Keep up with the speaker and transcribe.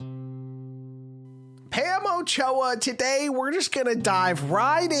Pam Ochoa. Today, we're just going to dive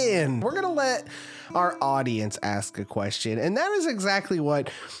right in. We're going to let our audience ask a question. And that is exactly what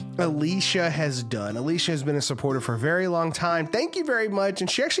Alicia has done. Alicia has been a supporter for a very long time. Thank you very much. And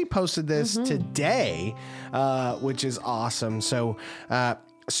she actually posted this today, which is awesome. So,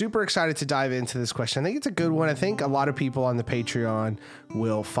 super excited to dive into this question. I think it's a good one. I think a lot of people on the Patreon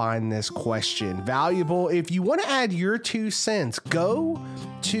will find this question valuable. If you want to add your 2 cents, go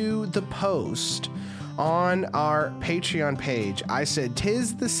to the post on our Patreon page. I said,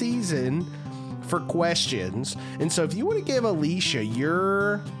 'tis the season for questions. And so if you want to give Alicia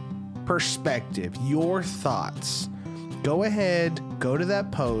your perspective, your thoughts, go ahead, go to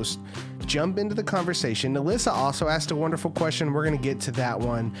that post, jump into the conversation. Nalissa also asked a wonderful question. We're going to get to that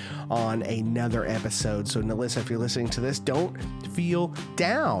one on another episode. So Nalissa, if you're listening to this, don't feel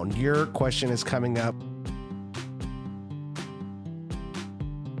down. Your question is coming up.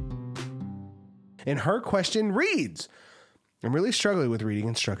 And her question reads, I'm really struggling with reading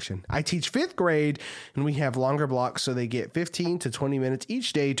instruction. I teach 5th grade and we have longer blocks, so they get 15 to 20 minutes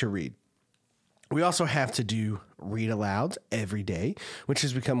each day to read. We also have to do read alouds every day, which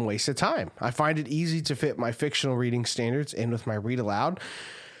has become a waste of time. I find it easy to fit my fictional reading standards in with my read aloud,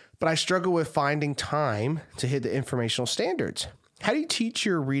 but I struggle with finding time to hit the informational standards. How do you teach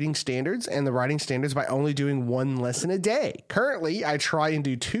your reading standards and the writing standards by only doing 1 lesson a day? Currently, I try and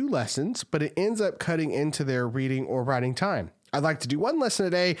do 2 lessons, but it ends up cutting into their reading or writing time. I'd like to do 1 lesson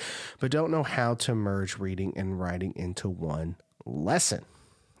a day, but don't know how to merge reading and writing into 1 lesson.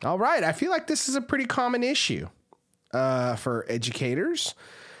 All right. I feel like this is a pretty common issue for educators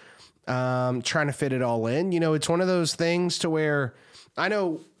trying to fit it all in. You know, it's one of those things to where I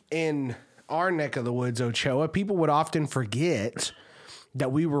know in our neck of the woods, Ochoa, people would often forget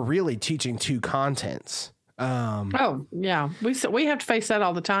that we were really teaching 2 contents. Oh, yeah. We have to face that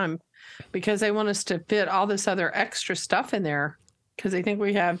all the time because they want us to fit all this other extra stuff in there because they think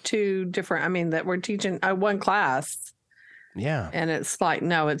we have 2 different, that we're teaching 1 class. Yeah. And it's like,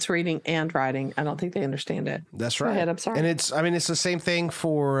 no, it's reading and writing. I don't think they understand it. That's right. Go ahead, I'm sorry. And it's the same thing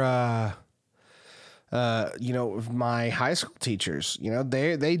for, my high school teachers. You know,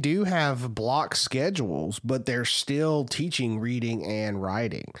 they do have block schedules, but they're still teaching reading and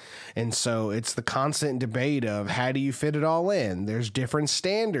writing. And so it's the constant debate of how do you fit it all in? There's different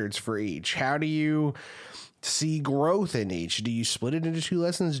standards for each. How do you see growth in each? Do you split it into 2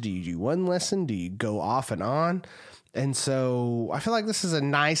 lessons? Do you do 1 lesson? Do you go off and on? And so I feel like this is a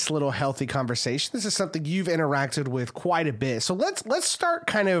nice little healthy conversation. This is something you've interacted with quite a bit. So let's start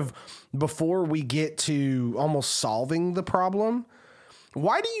kind of before we get to almost solving the problem.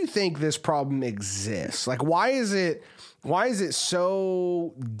 Why do you think this problem exists? Like, why is it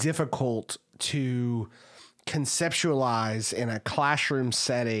so difficult to conceptualize in a classroom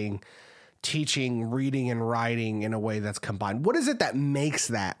setting, teaching reading and writing in a way that's combined? What is it that makes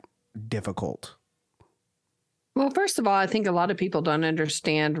that difficult? Well, first of all, I think a lot of people don't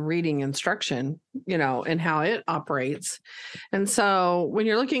understand reading instruction, and how it operates. And so when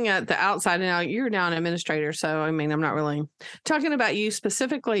you're looking at the outside, now you're now an administrator. So, I'm not really talking about you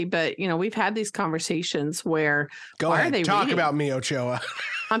specifically, but, we've had these conversations where Go ahead, are they talk reading? about me, Ochoa.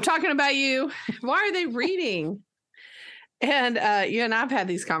 I'm talking about you. Why are they reading? And you and I've had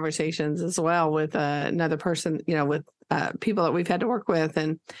these conversations as well with another person, with people that we've had to work with,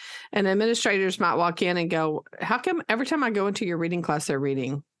 and administrators might walk in and go, how come every time I go into your reading class, they're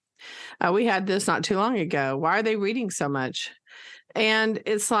reading? We had this not too long ago. Why are they reading so much? And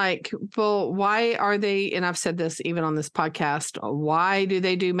it's like, well, why are they, and I've said this even on this podcast, why do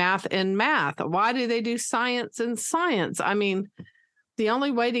they do math and math? Why do they do science and science? The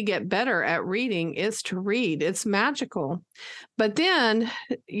only way to get better at reading is to read. It's magical. But then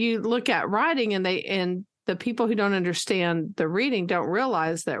you look at writing and the people who don't understand the reading don't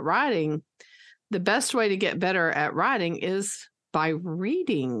realize that writing, the best way to get better at writing is by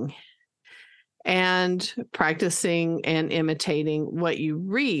reading and practicing and imitating what you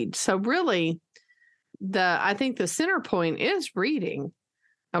read. So really, I think the center point is reading.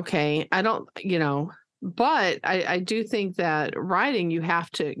 Okay. But I do think that writing, you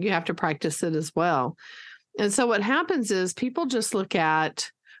have to practice it as well. And so what happens is people just look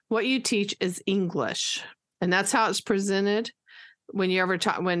at what you teach is English, and that's how it's presented.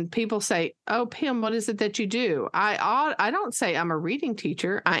 When people say, "Oh, Pam, what is it that you do?" I don't say I'm a reading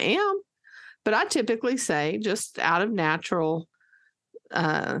teacher. I am, but I typically say just out of natural,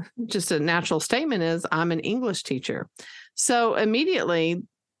 just a natural statement is I'm an English teacher. So immediately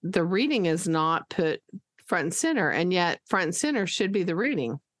the reading is not put front and center, and yet front and center should be the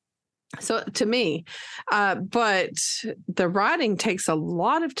reading. So to me, but the writing takes a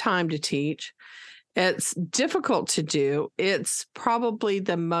lot of time to teach. It's difficult to do. It's probably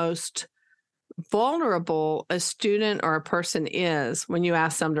the most vulnerable a student or a person is when you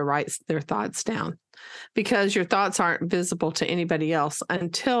ask them to write their thoughts down, because your thoughts aren't visible to anybody else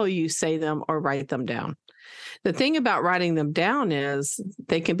until you say them or write them down. The thing about writing them down is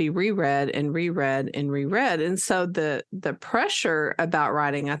they can be reread and reread and reread. And so the pressure about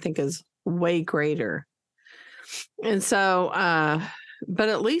writing, I think, is way greater. And so, but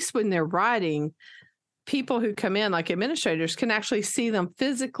at least when they're writing, people who come in, like administrators, can actually see them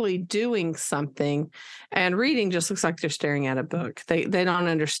physically doing something, and reading just looks like they're staring at a book. They don't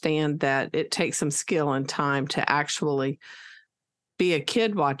understand that it takes some skill and time to actually be a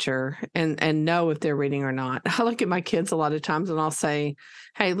kid watcher and know if they're reading or not. I look at my kids a lot of times and I'll say,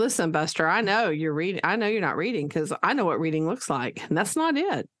 hey, listen, Buster, I know you're reading. I know you're not reading because I know what reading looks like. And that's not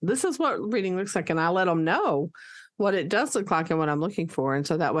it. This is what reading looks like. And I let them know what it does look like and what I'm looking for. And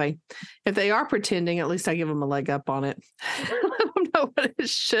so that way, if they are pretending, at least I give them a leg up on it. Let them know what it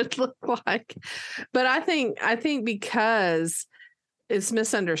should look like. But I think because it's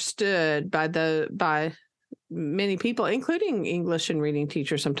misunderstood by many people, including English and reading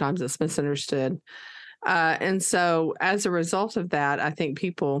teachers, sometimes it's misunderstood. And so as a result of that, I think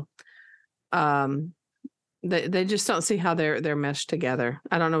people, they just don't see how they're meshed together.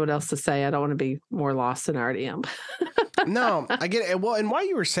 I don't know what else to say. I don't want to be more lost than I already am. No, I get it. Well, and while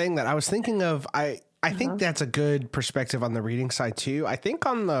you were saying that, I was thinking of, I think that's a good perspective on the reading side too. I think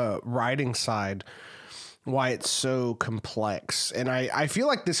on the writing side, why it's so complex. And I feel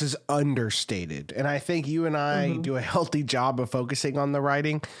like this is understated. And I think you and I do a healthy job of focusing on the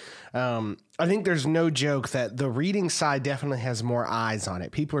writing. I think there's no joke that the reading side definitely has more eyes on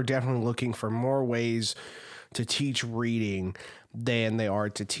it. People are definitely looking for more ways to teach reading than they are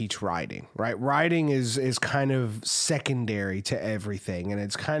to teach writing, right? Writing is kind of secondary to everything. And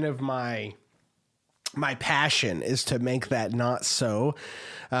it's kind of my passion is to make that not so.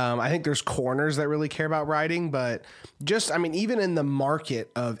 I think there's corners that really care about writing, but even in the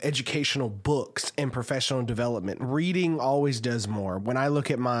market of educational books and professional development, reading always does more. When I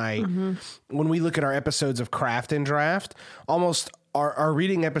look at when we look at our episodes of Craft and Draft, almost our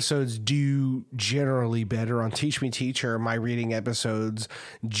reading episodes do generally better. On Teach Me Teacher, my reading episodes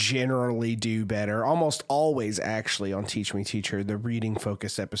generally do better. Almost always, actually, on Teach Me Teacher, the reading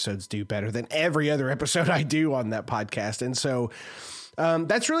focused episodes do better than every other episode I do on that podcast. And so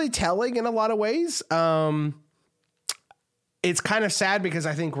that's really telling in a lot of ways. It's kind of sad because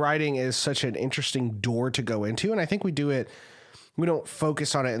I think writing is such an interesting door to go into. And I think we don't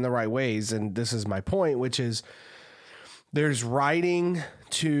focus on it in the right ways. And this is my point, which is, there's writing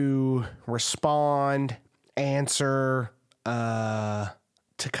to respond, answer, to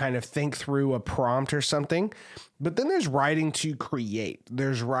kind of think through a prompt or something. But then there's writing to create.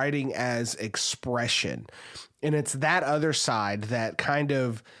 There's writing as expression. And it's that other side that kind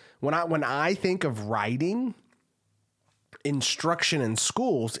of, when I think of writing instruction in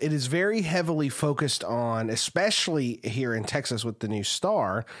schools, it is very heavily focused on, especially here in Texas with the new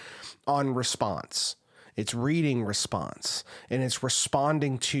STAR, on response. It's reading response, and it's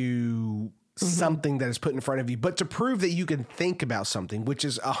responding to something that is put in front of you, but to prove that you can think about something, which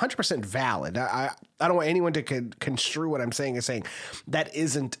is 100% valid. I don't want anyone to construe what I'm saying as saying that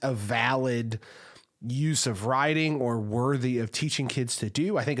isn't a valid use of writing or worthy of teaching kids to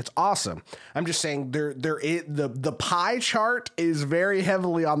do. I think it's awesome. I'm just saying the pie chart is very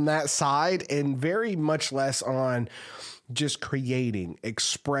heavily on that side and very much less on just creating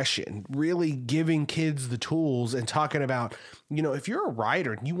expression, really giving kids the tools and talking about, if you're a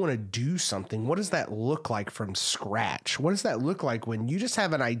writer and you want to do something, what does that look like from scratch? What does that look like when you just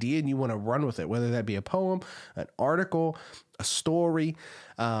have an idea and you want to run with it, whether that be a poem, an article, a story,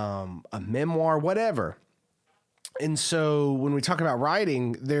 a memoir, whatever. And so when we talk about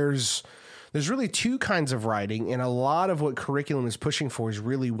writing, there's really two kinds of writing, and a lot of what curriculum is pushing for is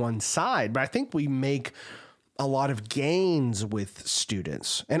really one side. But I think we make a lot of gains with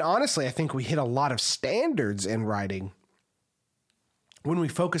students. And honestly, I think we hit a lot of standards in writing when we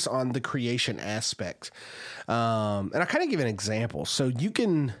focus on the creation aspect. And I'll kind of give an example. So you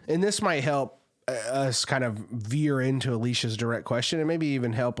can, and this might help us kind of veer into Alicia's direct question, and maybe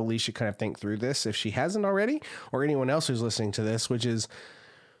even help Alicia kind of think through this if she hasn't already, or anyone else who's listening to this, which is,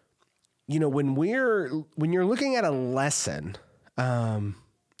 when you're looking at a lesson,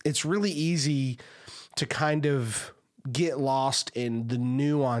 it's really easy to kind of get lost in the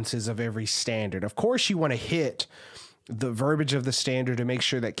nuances of every standard. Of course, you want to hit the verbiage of the standard to make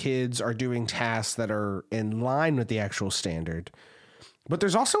sure that kids are doing tasks that are in line with the actual standard. But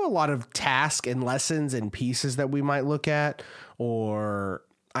there's also a lot of tasks and lessons and pieces that we might look at, or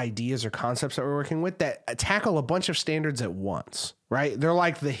ideas or concepts that we're working with that tackle a bunch of standards at once, right? They're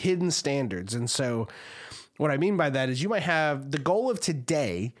like the hidden standards. And so what I mean by that is you might have the goal of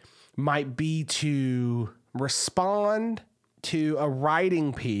today might be to respond to a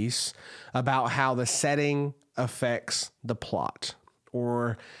writing piece about how the setting affects the plot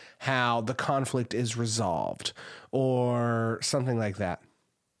or how the conflict is resolved or something like that.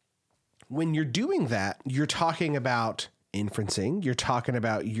 When you're doing that, you're talking about inferencing, you're talking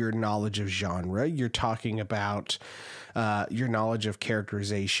about your knowledge of genre, you're talking about your knowledge of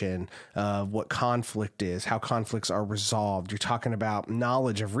characterization, of what conflict is, how conflicts are resolved. You're talking about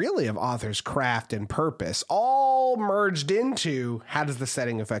knowledge of really of author's craft and purpose, all merged into how does the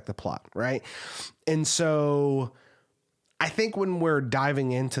setting affect the plot, right? And so I think when we're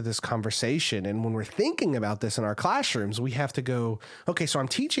diving into this conversation and when we're thinking about this in our classrooms, we have to go, okay, so I'm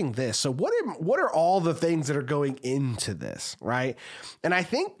teaching this. So what are all the things that are going into this, right? And I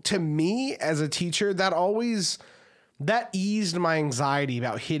think to me as a teacher, that eased my anxiety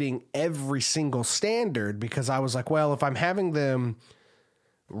about hitting every single standard, because I was like, well, if I'm having them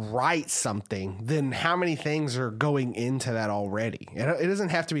write something, then how many things are going into that already? It doesn't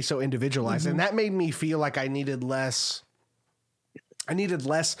have to be so individualized. Mm-hmm. And that made me feel like I needed less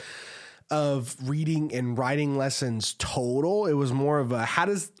of reading and writing lessons total. It was more of a, how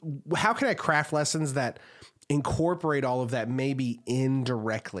can I craft lessons that incorporate all of that maybe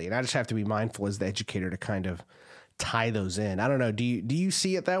indirectly? And I just have to be mindful as the educator to kind of tie those in. I don't know. Do you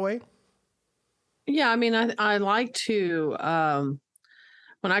see it that way? Yeah. I mean, I like to,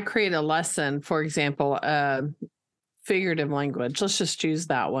 when I create a lesson, for example, figurative language, let's just use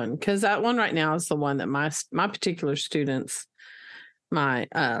that one, because that one right now is the one that my particular students, my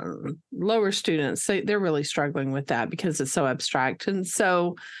lower students, they're really struggling with that because it's so abstract. And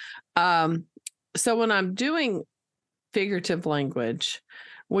so when I'm doing figurative language,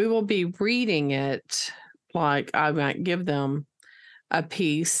 we will be reading it, like I might give them a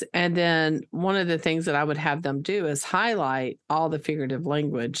piece, and then one of the things that I would have them do is highlight all the figurative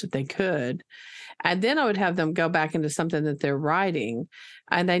language that they could. And then I would have them go back into something that they're writing,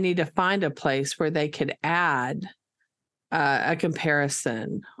 and they need to find a place where they could add a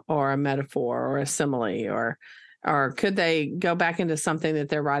comparison or a metaphor or a simile, or could they go back into something that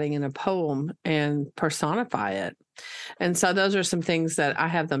they're writing in a poem and personify it? And so those are some things that I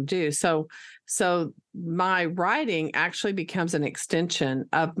have them do. So my writing actually becomes an extension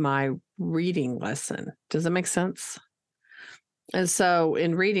of my reading lesson. Does that make sense? And so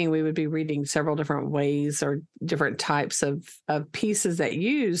in reading, we would be reading several different ways or different types of pieces that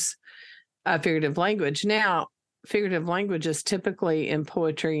use figurative language. Now, figurative language is typically in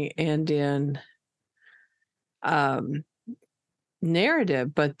poetry and in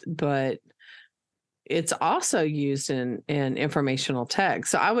narrative, but it's also used in informational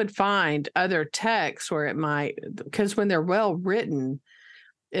text. So I would find other texts where it might, because when they're well written,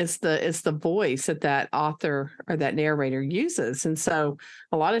 it's the voice that author or that narrator uses. And so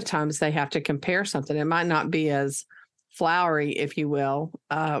a lot of times they have to compare something. It might not be as flowery, if you will,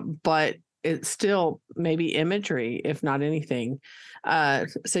 but it's still maybe imagery, if not anything.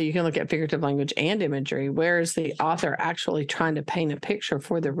 So you can look at figurative language and imagery. Where is the author actually trying to paint a picture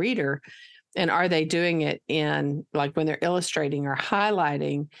for the reader? And are they doing it in, like when they're illustrating or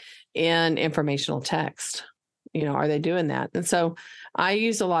highlighting in informational text? Are they doing that? And so I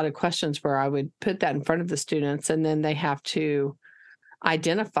use a lot of questions where I would put that in front of the students, and then they have to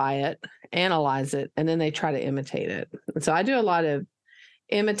identify it, analyze it, and then they try to imitate it. And so I do a lot of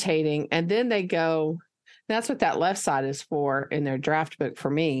imitating, and then they go, that's what that left side is for in their draft book for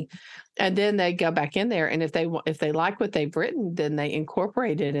me. And then they go back in there, and if they like what they've written, then they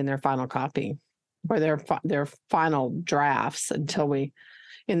incorporate it in their final copy or their final drafts until we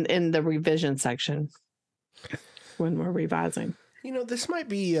in the revision section when we're revising. This might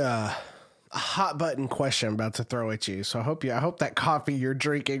be a hot button question I'm about to throw at you. So I hope that coffee you're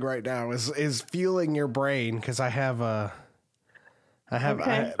drinking right now is fueling your brain, because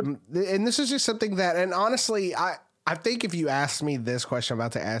and this is just something that, and honestly, I think if you asked me this question I'm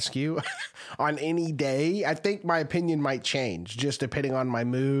about to ask you on any day, I think my opinion might change just depending on my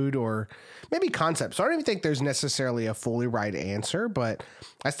mood or maybe concept. So I don't even think there's necessarily a fully right answer, but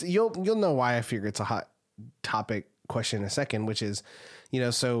you'll know why I figure it's a hot topic question in a second, which is,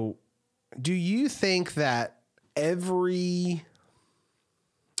 so do you think that every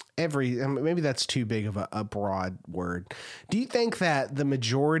maybe that's too big of a broad word. Do you think that the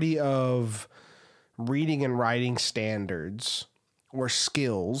majority of reading and writing standards or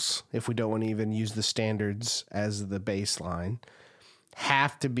skills, if we don't want to even use the standards as the baseline,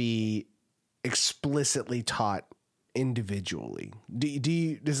 have to be explicitly taught individually.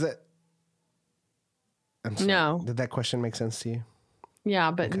 Does that, I'm sorry. No. Did that question make sense to you?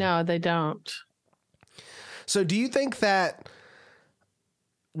 Yeah, but no, they don't. So do you think that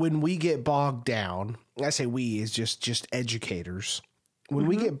when we get bogged down, I say we is just educators, when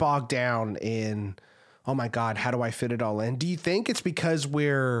we get bogged down in, oh my God, how do I fit it all in? Do you think it's because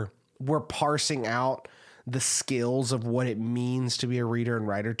we're parsing out the skills of what it means to be a reader and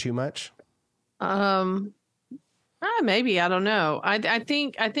writer too much? Maybe, I don't know. I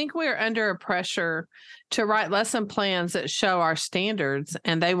think we're under a pressure to write lesson plans that show our standards,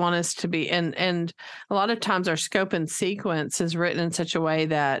 and they want us to be, and a lot of times our scope and sequence is written in such a way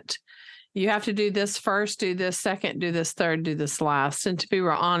that you have to do this first, do this second, do this third, do this last. And to be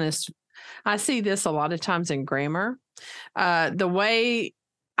real honest, I see this a lot of times in grammar. The way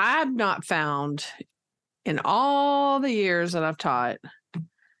I've not found in all the years that I've taught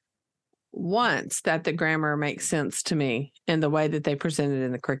once that the grammar makes sense to me in the way that they present it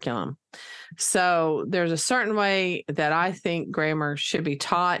in the curriculum. So there's a certain way that I think grammar should be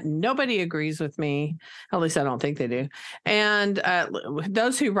taught. Nobody agrees with me. At least I don't think they do. And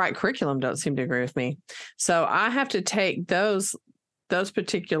those who write curriculum don't seem to agree with me. So I have to take those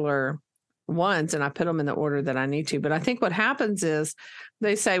particular ones and I put them in the order that I need to. But I think what happens is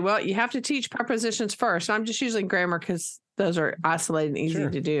they say, well, you have to teach prepositions first. I'm just using grammar because those are isolated and easy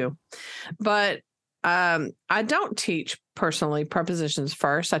to do. But I don't teach personally prepositions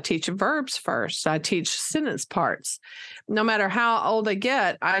first. I teach verbs first. I teach sentence parts. No matter how old they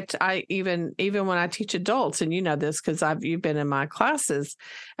get, I even when I teach adults, and you know this because you've been in my classes,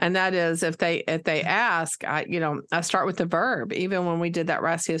 and that is if they ask, I start with the verb. Even when we did that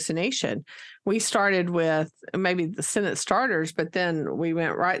ratiocination, we started with maybe the sentence starters, but then we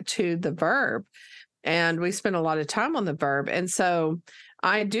went right to the verb. And we spend a lot of time on the verb. And so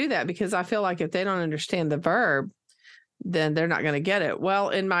I do that because I feel like if they don't understand the verb, then they're not going to get it. Well,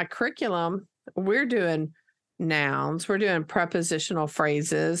 in my curriculum, we're doing nouns, we're doing prepositional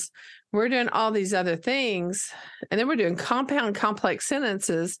phrases, we're doing all these other things, and then we're doing compound complex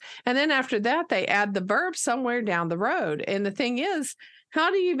sentences. And then after that, they add the verb somewhere down the road. And the thing is, how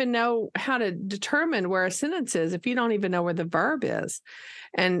do you even know how to determine where a sentence is if you don't even know where the verb is?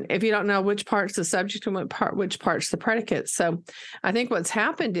 And if you don't know which part's the subject and which part's the predicate. So I think what's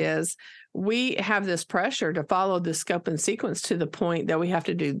happened is we have this pressure to follow the scope and sequence to the point that we have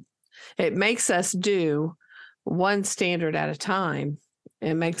to do, it makes us do one standard at a time.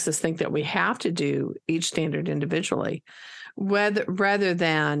 It makes us think that we have to do each standard individually, rather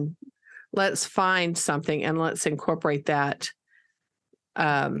than let's find something and let's incorporate that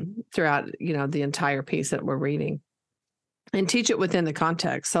throughout, the entire piece that we're reading and teach it within the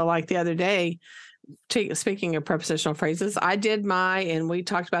context. So like the other day, speaking of prepositional phrases, I did and we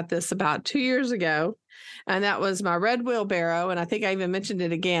talked about this about 2 years ago, and that was my red wheelbarrow. And I think I even mentioned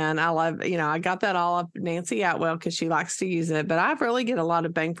it again. I love, I got that all up Nancy Atwell because she likes to use it, but I really get a lot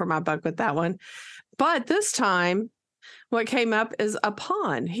of bang for my buck with that one. But this time, what came up is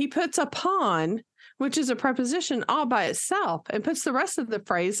upon. He puts upon, which is a preposition all by itself, and puts the rest of the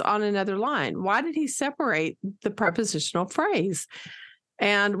phrase on another line. Why did he separate the prepositional phrase?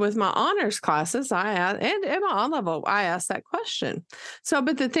 And with my honors classes, and at my own level, I asked that question. So,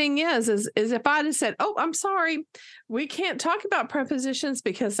 but the thing is if I'd have said, "Oh, I'm sorry, we can't talk about prepositions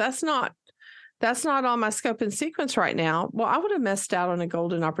because that's not on my scope and sequence right now," well, I would have missed out on a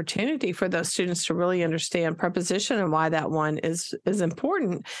golden opportunity for those students to really understand preposition and why that one is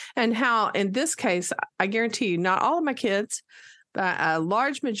important. And how, in this case, I guarantee you, not all of my kids, but a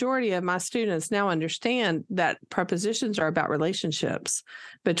large majority of my students now understand that prepositions are about relationships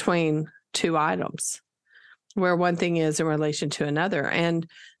between two items, where one thing is in relation to another. And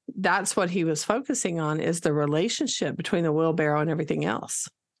that's what he was focusing on, is the relationship between the wheelbarrow and everything else.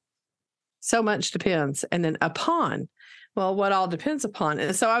 So much depends. And then upon, well, what all depends upon.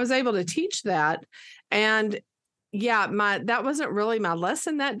 And so I was able to teach that. And yeah, that wasn't really my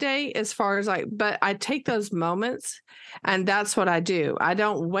lesson that day as far as but I take those moments and that's what I do. I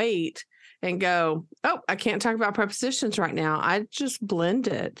don't wait and go, oh, I can't talk about prepositions right now. I just blend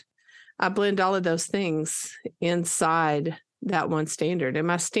it. I blend all of those things inside that one standard. And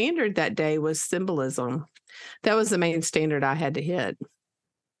my standard that day was symbolism. That was the main standard I had to hit.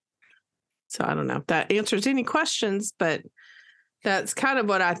 So I don't know if that answers any questions, but that's kind of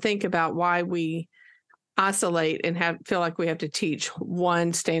what I think about why we isolate and feel like we have to teach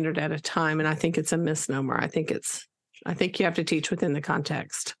one standard at a time. And I think it's a misnomer. I think you have to teach within the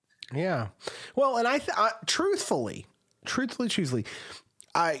context. Yeah. Well, and truthfully,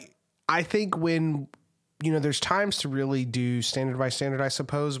 I think when, there's times to really do standard by standard, I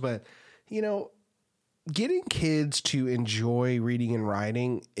suppose, but, getting kids to enjoy reading and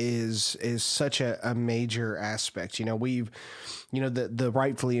writing is such a major aspect. The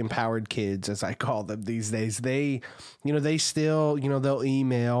rightfully empowered kids, as I call them these days, they still, they'll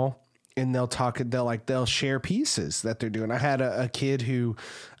email and they'll share pieces that they're doing. I had a kid who,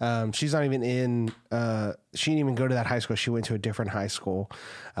 she's not even she didn't even go to that high school. She went to a different high school.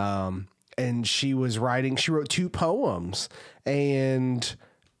 And she wrote 2 poems, and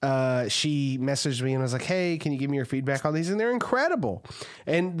she messaged me and was like, hey, can you give me your feedback on these? And they're incredible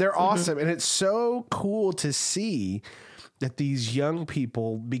and they're awesome. And it's so cool to see that these young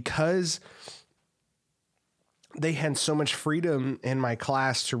people, because they had so much freedom in my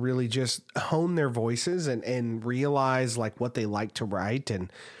class to really just hone their voices and realize like what they like to write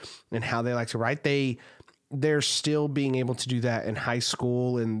and how they like to write. They're still being able to do that in high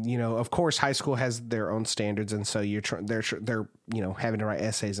school. And, of course, high school has their own standards. And so they're having to write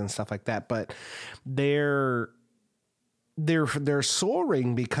essays and stuff like that. But they're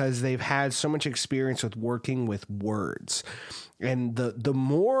soaring because they've had so much experience with working with words. And the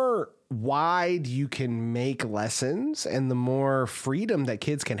more wide you can make lessons and the more freedom that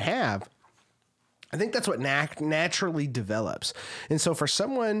kids can have, I think that's what naturally develops. And so for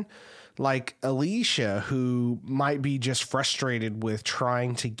someone like Alicia, who might be just frustrated with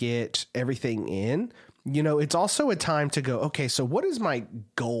trying to get everything in, it's also a time to go, okay, so what is my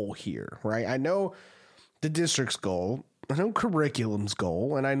goal here, right? I know the district's goal, I know curriculum's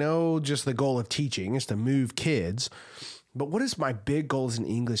goal, and I know just the goal of teaching is to move kids. But what is my big goal as an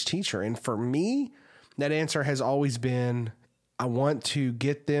English teacher? And for me, that answer has always been, I want to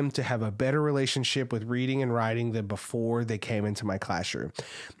get them to have a better relationship with reading and writing than before they came into my classroom.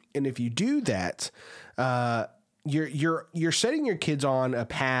 And if you do that, you're setting your kids on a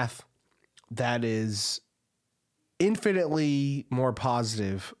path that is infinitely more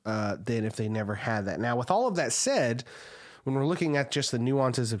positive than if they never had that. Now, with all of that said, when we're looking at just the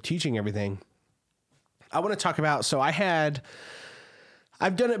nuances of teaching everything, I want to talk about,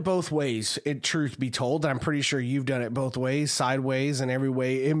 I've done it both ways, truth be told. I'm pretty sure you've done it both ways, sideways, and every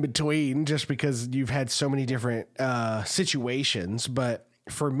way in between, just because you've had so many different situations. But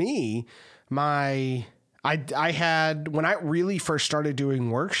for me, I had, when I really first started doing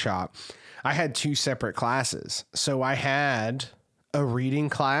workshop, I had 2 separate classes. So I had a reading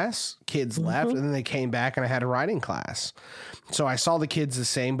class, kids left, and then they came back and I had a writing class. So I saw the kids the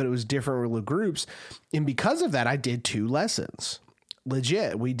same, but it was different little groups. And because of that, I did 2 lessons.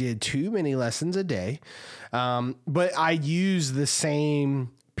 Legit. We did 2 mini lessons a day. But I used the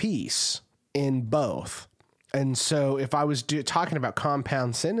same piece in both. And so if I was talking about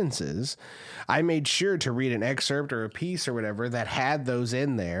compound sentences, I made sure to read an excerpt or a piece or whatever that had those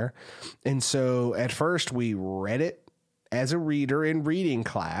in there. And so at first we read it as a reader in reading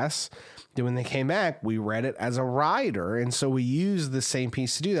class. Then when they came back, we read it as a writer. And so we used the same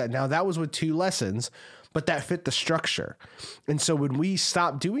piece to do that. Now that was with 2 lessons, but that fit the structure. And so when we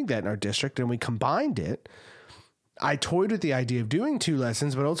stopped doing that in our district and we combined it, I toyed with the idea of doing 2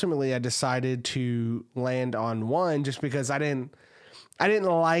 lessons, but ultimately I decided to land on 1 just because I didn't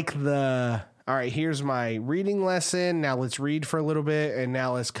like all right, here's my reading lesson. Now let's read for a little bit. And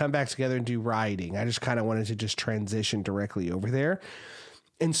now let's come back together and do writing. I just kind of wanted to just transition directly over there.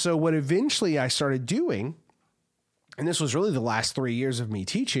 And so what eventually I started doing, and this was really the last 3 years of me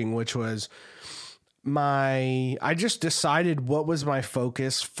teaching, which was I just decided what was my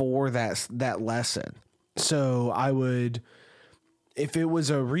focus for that lesson. So I would, if it was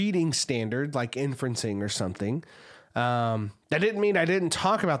a reading standard like inferencing or something, that didn't mean I didn't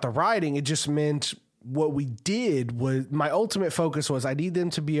talk about the writing. It just meant what we did was, my ultimate focus was I need them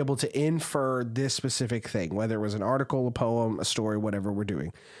to be able to infer this specific thing, whether it was an article, a poem, a story, whatever we're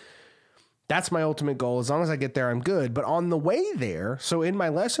doing. That's my ultimate goal. As long as I get there, I'm good. But on the way there, so in my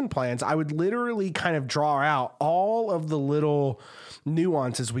lesson plans, I would literally kind of draw out all of the little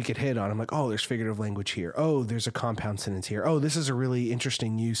nuances we could hit on. I'm like, oh, there's figurative language here. Oh, there's a compound sentence here. Oh, this is a really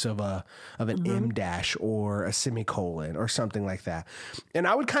interesting use of an M dash or a semicolon or something like that. And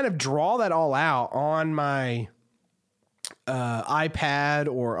I would kind of draw that all out on my iPad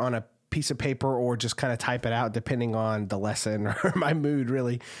or on a piece of paper, or just kind of type it out depending on the lesson or my mood,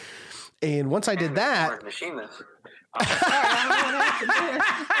 really. And once I did that,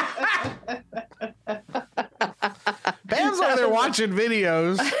 Bam's over there watching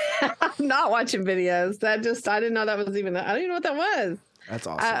videos. I'm not watching videos. I didn't know that was even, I don't even know what that was. That's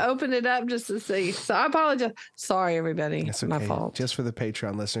awesome. I opened it up just to see. So I apologize. Sorry, everybody. That's okay. My fault. Just for the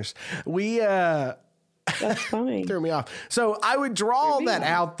Patreon listeners. That's funny. Threw me off. So I would draw all that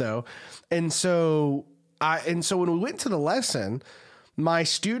out though. And so when we went to the lesson, my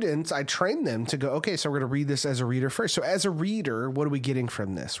students, I train them to go, okay, so we're going to read this as a reader first. So as a reader, what are we getting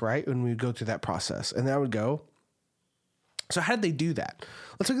from this, right? When we go through that process. And then I would go, so how did they do that?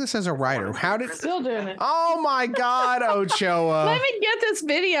 Let's look at this as a writer. How did... Still doing it. Oh my God, Ochoa. Let me get this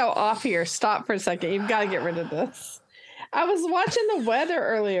video off here. Stop for a second. You've got to get rid of this. I was watching the weather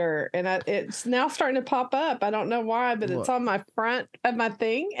earlier, and it's now starting to pop up. I don't know why, but it's on my front of my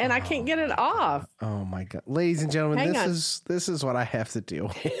thing, and I can't get it off. Oh my God, ladies and gentlemen, this is what I have to deal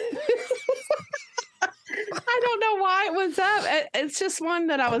with. I don't know why it was up. It's just one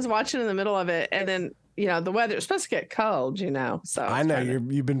that I was watching in the middle of it, and then the weather is supposed to get cold. So I know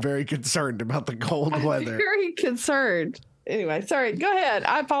you've been very concerned about the cold weather. Very concerned. Anyway, sorry. Go ahead.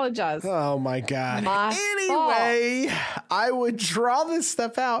 I apologize. Oh my God. Anyway, I would draw this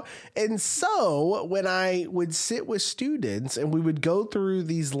stuff out. And so when I would sit with students and we would go through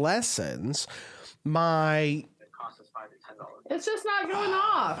these lessons, it cost us $5 to $10. It's just not going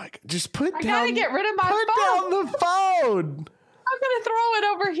off. Just put I down. gotta get rid of my phone. Put down the phone. I'm gonna throw it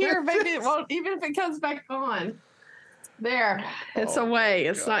over here. Maybe it won't, even if it comes back on. There. It's away.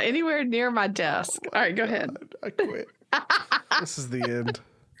 It's not anywhere near my desk. All right, go ahead. I quit. This is the end.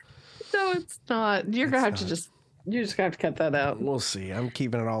 No, it's not. You're just gonna have to cut that out. We'll see. I'm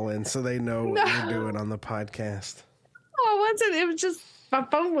keeping it all in so they know what you're doing on the podcast. Oh, it was just my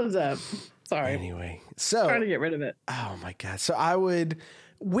phone was up. Sorry. Anyway, so trying to get rid of it. Oh my God. So I would,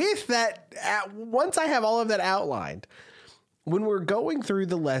 with that, once I have all of that outlined, when we're going through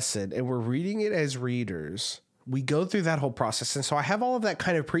the lesson and we're reading it as readers, we go through that whole process. And so I have all of that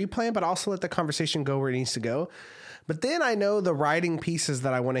kind of pre-planned, but also let the conversation go where it needs to go. But then I know the writing pieces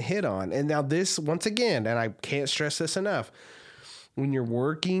that I want to hit on. And now this, once again, and I can't stress this enough, when you're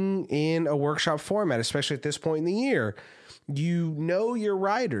working in a workshop format, especially at this point in the year, you know your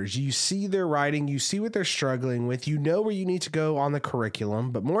writers, you see their writing, you see what they're struggling with, you know where you need to go on the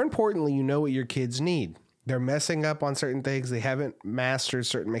curriculum, but more importantly, you know what your kids need. They're messing up on certain things. They haven't mastered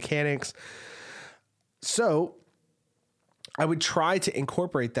certain mechanics. So I would try to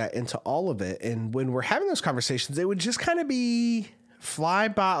incorporate that into all of it. And when we're having those conversations, it would just kind of be fly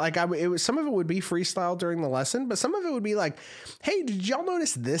by. Like some of it would be freestyle during the lesson, but some of it would be like, hey, did y'all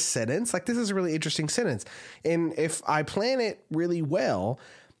notice this sentence? Like, this is a really interesting sentence. And if I plan it really well,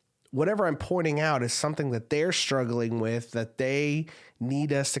 whatever I'm pointing out is something that they're struggling with, that they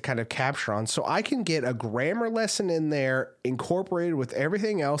need us to kind of capture on. So I can get a grammar lesson in there incorporated with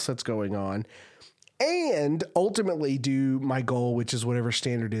everything else that's going on, and ultimately do my goal, which is whatever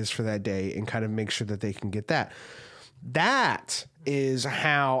standard is for that day, and kind of make sure that they can get that. That is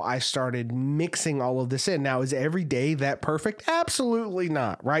how I started mixing all of this in. Now, is every day that perfect? Absolutely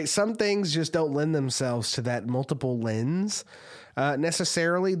not, right? Some things just don't lend themselves to that multiple lens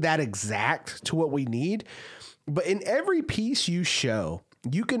necessarily, that exact to what we need. But in every piece you show,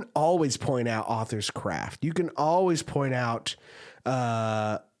 you can always point out author's craft. You can always point out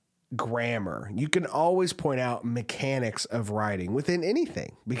grammar. You can always point out mechanics of writing within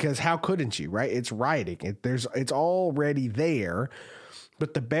anything, because how couldn't you, right? It's writing. It's already there.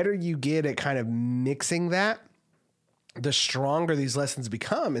 But the better you get at kind of mixing that, the stronger these lessons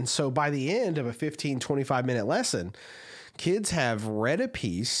become. And so by the end of a 15, 25-minute lesson, kids have read a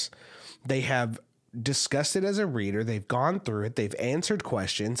piece, they have discussed it as a reader, they've gone through it, they've answered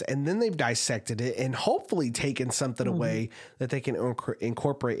questions, and then they've dissected it and hopefully taken something away that they can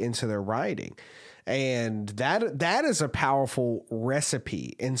incorporate into their writing. And that is a powerful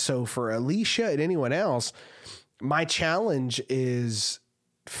recipe. And so for Alicia and anyone else, my challenge is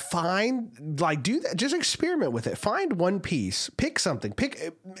do that. Just experiment with it. Find one piece, pick something,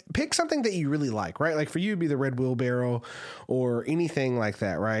 pick something that you really like, right? Like for you, it'd be the red wheelbarrow or anything like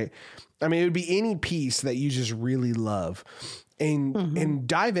that, right? I mean, it would be any piece that you just really love, and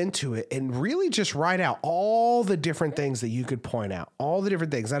dive into it and really just write out all the different things that you could point out, all the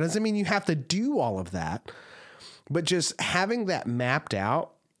different things. That doesn't mean you have to do all of that, but just having that mapped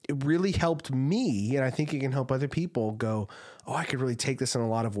out, it really helped me. And I think it can help other people go, oh, I could really take this in a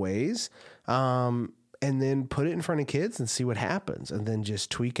lot of ways. And then put it in front of kids and see what happens, and then just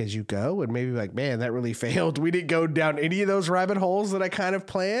tweak as you go, and maybe like, man, that really failed. We didn't go down any of those rabbit holes that I kind of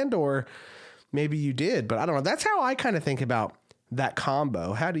planned, or maybe you did, but I don't know. That's how I kind of think about that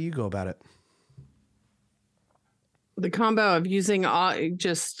combo. How do you go about it? The combo of using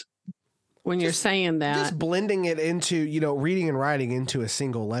just when you're saying that, just blending it into, reading and writing into a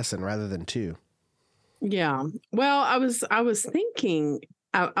single lesson rather than two. Yeah. Well, I was thinking,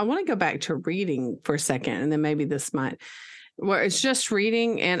 I want to go back to reading for a second, and then maybe this might, where it's just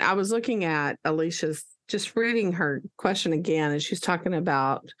reading. And I was looking at Alicia's, just reading her question again, and she's talking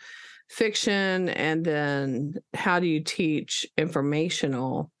about fiction, and then how do you teach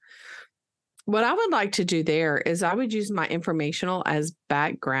informational? What I would like to do there is I would use my informational as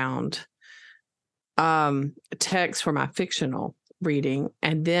background text for my fictional reading,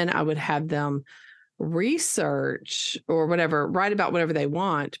 and then I would have them research or whatever, write about whatever they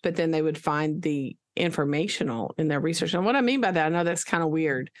want, but then they would find the informational in their research. And what I mean by that, I know that's kind of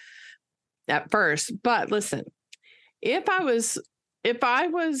weird at first, but listen, if I was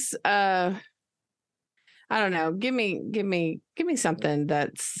I don't know, give me something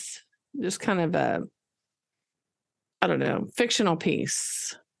that's just kind of a, I don't know, fictional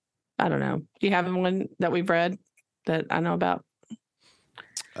piece. I don't know. Do you have one that we've read that I know about?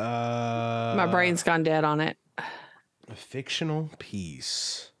 My brain's gone dead on it. A fictional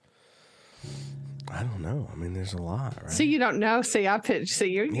piece. I don't know. I mean, there's a lot, right? So you don't know. See, I pitched. So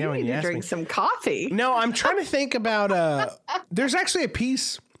you need to drink some coffee. No, I'm trying to think about. There's actually a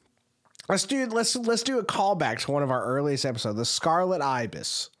piece. Let's do a callback to one of our earliest episodes, the Scarlet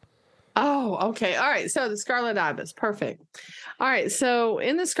Ibis. Oh, okay. All right. So the Scarlet Ibis. Perfect. All right. So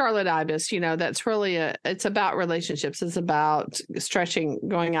in the Scarlet Ibis, that's really it's about relationships. It's about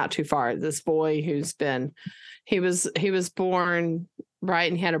going out too far. This boy he was born, right,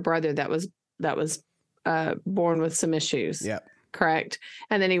 and he had a brother that was born with some issues. Yeah. Correct.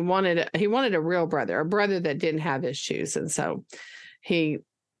 And then he wanted a real brother, a brother that didn't have issues. And so he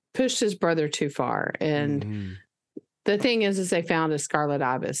pushed his brother too far. And the thing is they found a Scarlet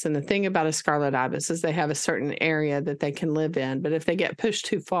Ibis. And the thing about a Scarlet Ibis is they have a certain area that they can live in. But if they get pushed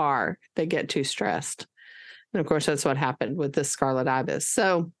too far, they get too stressed. And of course, that's what happened with the Scarlet Ibis.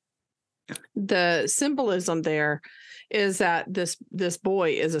 So the symbolism there is that this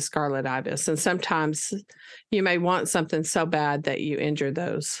boy is a Scarlet Ibis. And sometimes you may want something so bad that you injure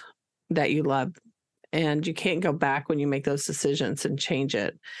those that you love. And you can't go back when you make those decisions and change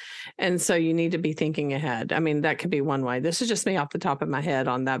it. And so you need to be thinking ahead. I mean, that could be one way. This is just me off the top of my head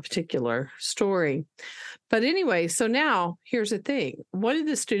on that particular story. But anyway, so now here's the thing. What do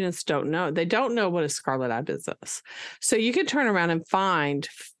the students don't know? They don't know what a Scarlet Ibis is. So you could turn around and find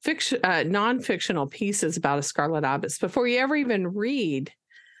non-fictional pieces about a Scarlet Ibis before you ever even read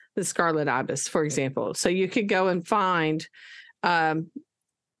the Scarlet Ibis, for example. So you could go and find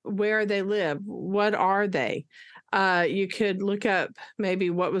where they live. What are they? You could look up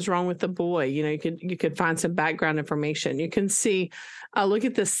maybe what was wrong with the boy. You could find some background information. You can see, look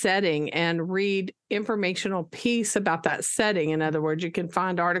at the setting and read informational piece about that setting. In other words, you can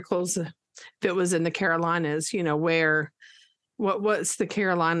find articles if it was in the Carolinas, what's the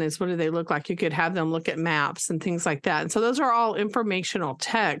Carolinas? What do they look like? You could have them look at maps and things like that. And so those are all informational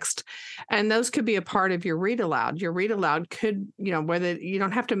text, and those could be a part of your read aloud. Your read aloud could, whether you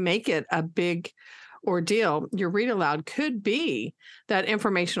don't have to make it a big ordeal, your read aloud could be that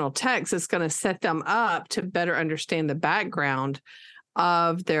informational text that's going to set them up to better understand the background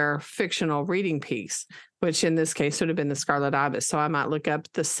of their fictional reading piece, which in this case would have been the Scarlet Ibis. So I might look up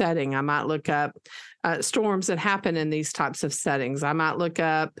the setting. I might look up storms that happen in these types of settings. I might look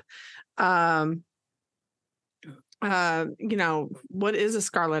up, what is a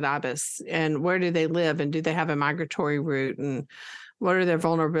Scarlet Ibis and where do they live and do they have a migratory route and what are their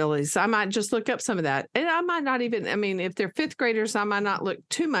vulnerabilities? I might just look up some of that. And I might not even, if they're fifth graders, I might not look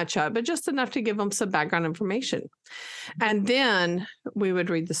too much up, but just enough to give them some background information. And then we would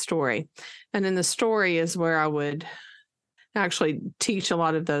read the story. And then the story is where I would actually teach a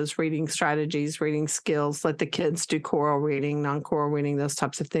lot of those reading strategies, reading skills, let the kids do choral reading, non-choral reading, those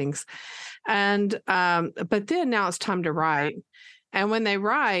types of things. And, but then now it's time to write. And when they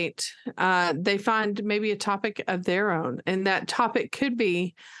write, they find maybe a topic of their own. And that topic could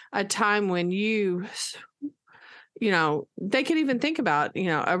be a time when they could even think about,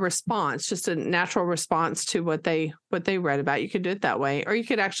 a response, just a natural response to what they read about. You could do it that way. Or you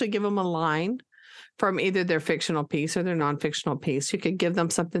could actually give them a line from either their fictional piece or their non-fictional piece. You could give them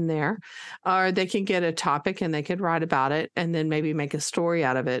something there, or they can get a topic and they could write about it and then maybe make a story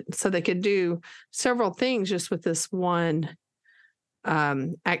out of it. So they could do several things just with this one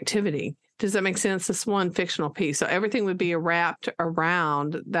activity. Does that make sense? This one fictional piece. So everything would be wrapped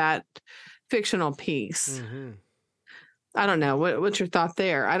around that fictional piece. Mm-hmm. I don't know. What's your thought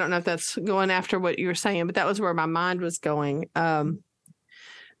there? I don't know if that's going after what you were saying, but that was where my mind was going.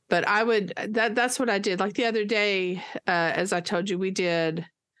 But I would, that's what I did. Like the other day, as I told you, we did,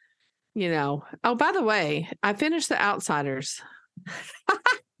 oh, by the way, I finished The Outsiders.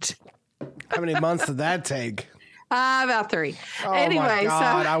 How many months did that take? About 3. Oh anyway, my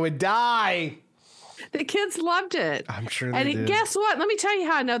God, so I would die. The kids loved it. I'm sure And they did. guess what? Let me tell you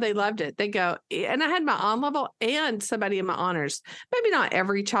how I know they loved it. They go, and I had my on level and somebody in my honors. Maybe not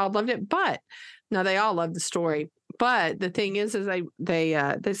every child loved it, but no, they all loved the story. But the thing is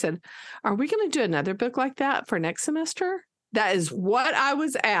they said, "Are we going to do another book like that for next semester?" That is what I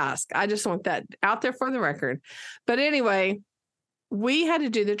was asked. I just want that out there for the record. But anyway, we had to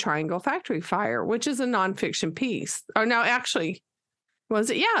do the Triangle Factory Fire, which is a nonfiction piece. Or no, actually, was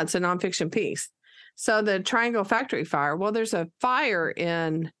it? Yeah, it's a nonfiction piece. So the Triangle Factory Fire, well, there's a fire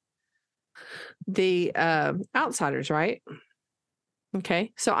in the Outsiders, right?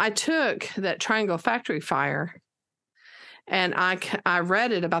 Okay. So I took that Triangle Factory Fire and I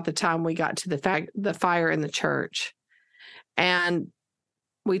read it about the time we got to the fire in the church. And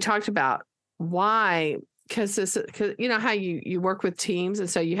we talked about why, because you know how you work with teams, and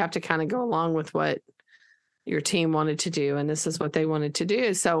so you have to kind of go along with what your team wanted to do, and this is what they wanted to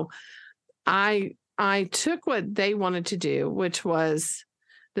do. So I took what they wanted to do, which was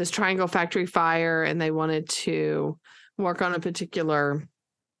this Triangle Factory Fire, and they wanted to work on a particular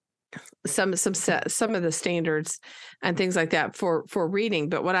some of the standards and things like that for reading.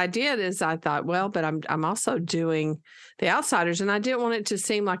 But what I did is I thought, well, but I'm also doing the Outsiders, and I didn't want it to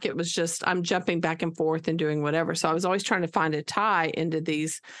seem like it was just I'm jumping back and forth and doing whatever. So I was always trying to find a tie into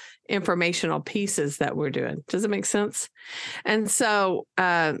these informational pieces that we're doing. Does it make sense? And so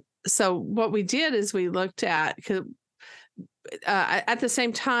what we did is we looked at at the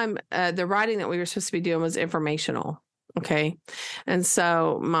same time the writing that we were supposed to be doing was informational. Okay. And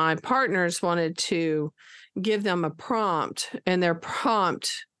so my partners wanted to give them a prompt, and their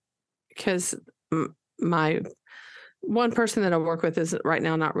prompt, because my one person that I work with is right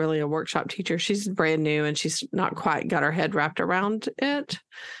now not really a workshop teacher. She's brand new and she's not quite got her head wrapped around it.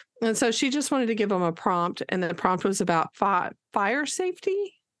 And so she just wanted to give them a prompt, and the prompt was about fire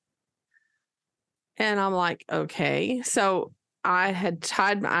safety. And I'm like, okay. So I had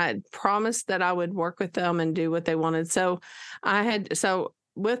promised that I would work with them and do what they wanted. So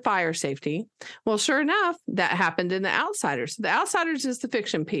with fire safety, well, sure enough, that happened in the Outsiders. The Outsiders is the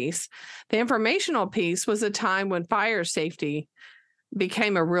fiction piece. The informational piece was a time when fire safety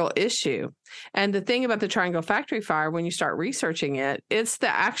became a real issue. And the thing about the Triangle Factory Fire, when you start researching it, it's the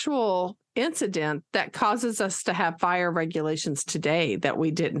actual incident that causes us to have fire regulations today that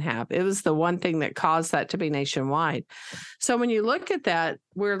we didn't have. It was the one thing that caused that to be nationwide. So when you look at that,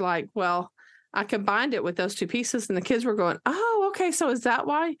 we're like, well, I combined it with those two pieces, and the kids were going, oh, okay, so is that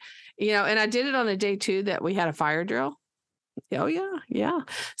why? And I did it on a day too that we had a fire drill. Oh, yeah.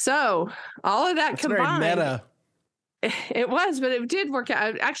 So all of that combined. Very meta. It was, but it did work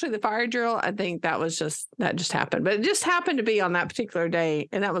out. Actually, the fire drill, I think that just happened, but it just happened to be on that particular day,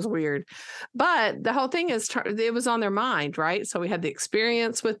 and that was weird. But the whole thing is, it was on their mind, right? So we had the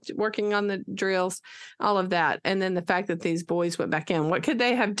experience with working on the drills, all of that, and then the fact that these boys went back in. What could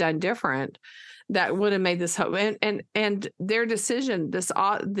they have done different that would have made this and their decision,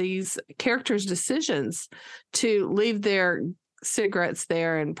 these characters' decisions to leave their cigarettes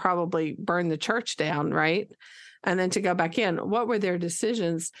there and probably burn the church down, right? And then to go back in, what were their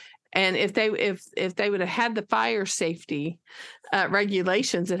decisions? And if they would have had the fire safety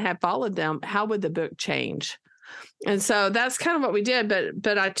regulations and had followed them, how would the book change? And so that's kind of what we did.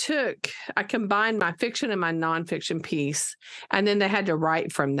 But I combined my fiction and my nonfiction piece, and then they had to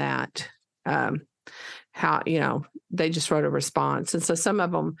write from that. How they just wrote a response. And so some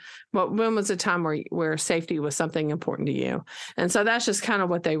of them, when was a time where safety was something important to you? And so that's just kind of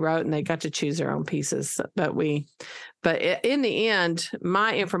what they wrote, and they got to choose their own pieces. But in the end,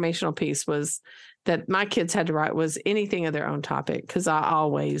 my informational piece was that my kids had to write was anything of their own topic, because I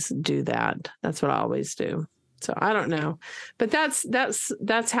always do that. That's what I always do. So I don't know, but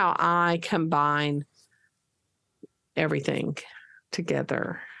that's how I combine everything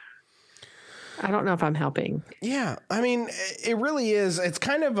together. I don't know if I'm helping. Yeah. I mean, it really is. It's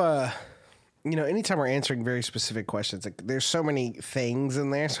kind of anytime we're answering very specific questions, like there's so many things in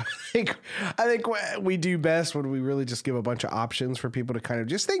there. So I think we do best when we really just give a bunch of options for people to kind of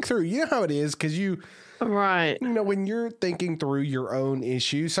just think through. You know how it is, because right. When you're thinking through your own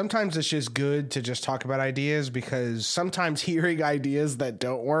issues, sometimes it's just good to just talk about ideas, because sometimes hearing ideas that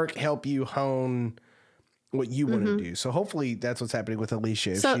don't work help you hone what you want to do. So hopefully that's what's happening with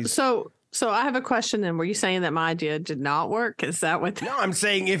Alicia. So I have a question then. Were you saying that my idea did not work? Is that what? No, I'm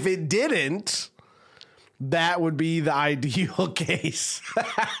saying if it didn't, that would be the ideal case.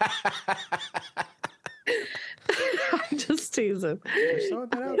 I'm just teasing. Just throwing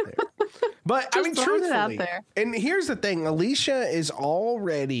that out there. But I mean, truthfully, and here's the thing. Alicia is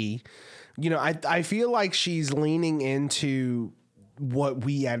already, I feel like she's leaning into what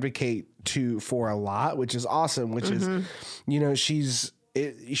we advocate for a lot, which is awesome, which is, you know, she's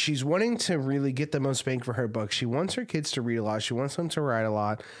wanting to really get the most bang for her buck. She wants her kids to read a lot. She wants them to write a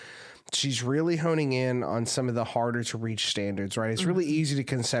lot. She's really honing in on some of the harder to reach standards, right? It's really easy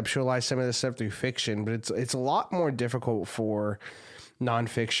to conceptualize some of this stuff through fiction, but it's a lot more difficult for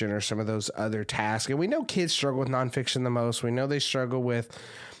nonfiction or some of those other tasks. And we know kids struggle with nonfiction the most. We know they struggle with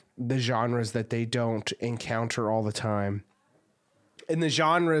the genres that they don't encounter all the time and the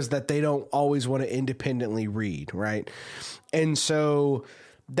genres that they don't always want to independently read, right? And so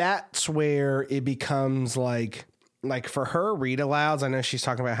that's where it becomes like for her read alouds, I know she's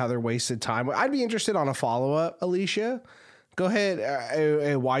talking about how they're wasted time. I'd be interested on a follow-up, Alicia. Go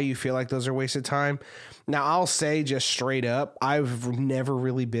ahead. Why you feel like those are wasted time. Now, I'll say just straight up, I've never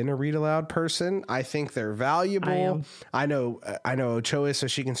really been a read aloud person. I think they're valuable. I know Ochoa, so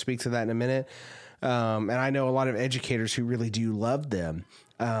she can speak to that in a minute. And I know a lot of educators who really do love them.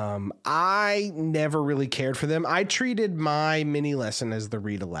 I never really cared for them. I treated my mini lesson as the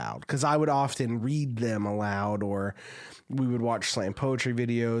read aloud because I would often read them aloud, or we would watch slam poetry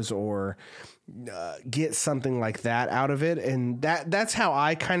videos, or get something like that out of it. And that's how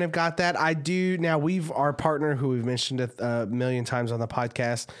I kind of got that. I do now. Our partner, who we've mentioned a million times on the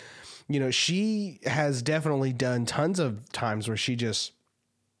podcast, you know, she has definitely done tons of times where she just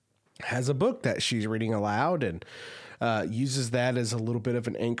has a book that she's reading aloud and uses that as a little bit of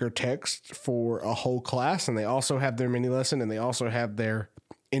an anchor text for a whole class. And they also have their mini lesson, and they also have their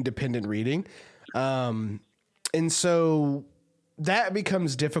independent reading. And so that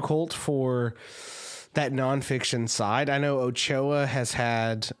becomes difficult for that nonfiction side. I know Ochoa has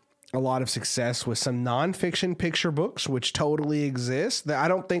had a lot of success with some nonfiction picture books, which totally exist. I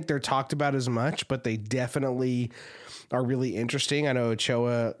don't think they're talked about as much, but they definitely are really interesting. I know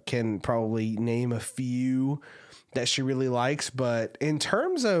Ochoa can probably name a few that she really likes, but in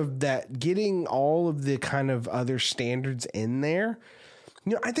terms of that, getting all of the kind of other standards in there,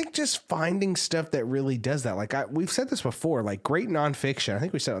 you know, I think just finding stuff that really does that. Like we've said this before, like great nonfiction. I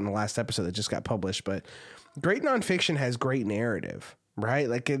think we said it in the last episode that just got published, but great nonfiction has great narrative, right?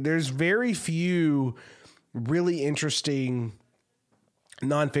 Like there's very few really interesting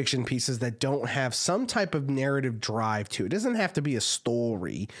nonfiction pieces that don't have some type of narrative drive to it. It doesn't have to be a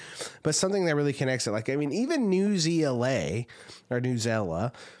story, but something that really connects it. Like, I mean, even Newsela or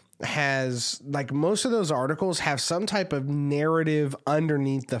Newsela has, like, most of those articles have some type of narrative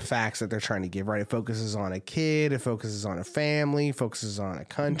underneath the facts that they're trying to give, right? It focuses on a kid, it focuses on a family, focuses on a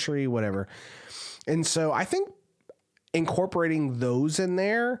country, whatever. And so I think incorporating those in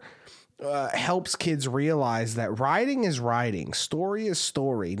there helps kids realize that writing is writing, story is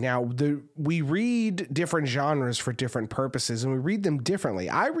story. Now, we read different genres for different purposes, and we read them differently.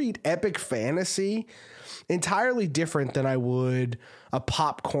 I read epic fantasy entirely different than I would a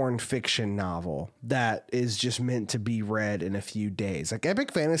popcorn fiction novel that is just meant to be read in a few days. Like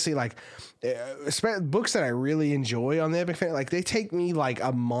epic fantasy, like books that I really enjoy on the epic fantasy, like they take me like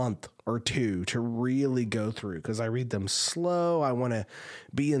a month or two to really go through because I read them slow. I want to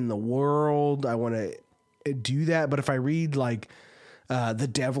be in the world. I want to do that. But if I read like The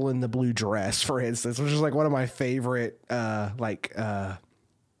Devil in the Blue Dress, for instance, which is like one of my favorite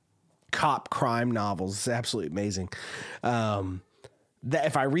cop crime novels, it's absolutely amazing. That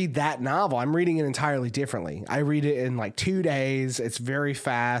if I read that novel, I'm reading it entirely differently. I read it in like 2 days. It's very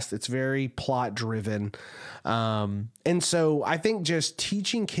fast. It's very plot driven. And so I think just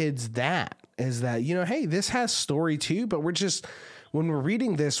teaching kids that is that, you know, hey, this has story too, but we're just, when we're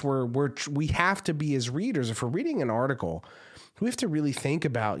reading this, we have to be, as readers, if we're reading an article, we have to really think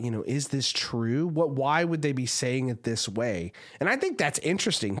about, you know, is this true? Why would they be saying it this way? And I think that's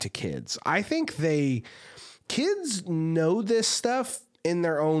interesting to kids. I think kids know this stuff in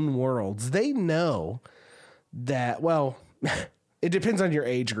their own worlds. They know that, well, it depends on your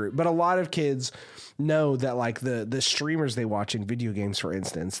age group, but a lot of kids know that, like the streamers they watch in video games, for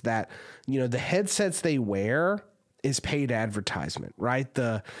instance, that, you know, the headsets they wear is paid advertisement, right?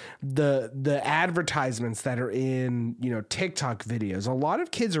 The advertisements that are in, you know, TikTok videos, a lot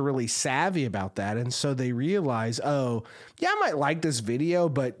of kids are really savvy about that. And so they realize, oh yeah, I might like this video,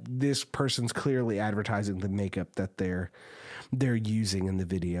 but this person's clearly advertising the makeup that they're using in the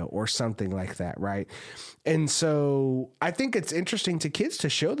video or something like that, right? And so I think it's interesting to kids to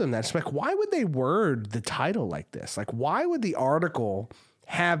show them that. It's like, why would they word the title like this? Like, why would the article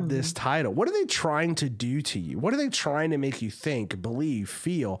have this title? What are they trying to do to you? What are they trying to make you think, believe,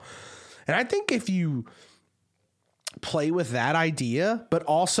 feel? And I think if you play with that idea, but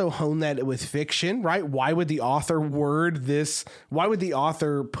also hone that with fiction, right? Why would the author word this? Why would the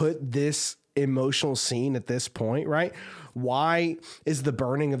author put this emotional scene at this point, right? why is the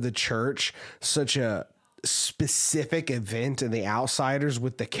burning of the church such a specific event in The Outsiders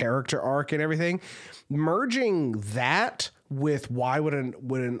with the character arc and everything? Merging that with why would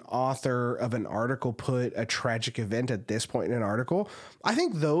an author of an article put a tragic event at this point in an article? I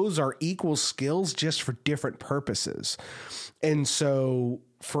think those are equal skills, just for different purposes. And so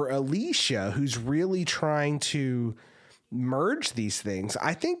for Alicia, who's really trying to merge these things,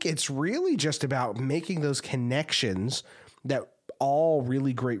 I think it's really just about making those connections that all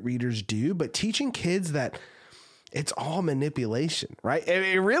really great readers do, but teaching kids that it's all manipulation, right?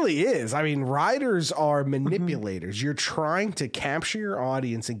 It really is. I mean, writers are manipulators. Mm-hmm. You're trying to capture your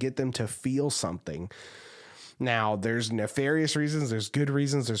audience and get them to feel something. Now, there's nefarious reasons, there's good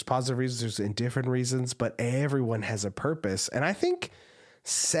reasons, there's positive reasons, there's indifferent reasons, but everyone has a purpose. And I think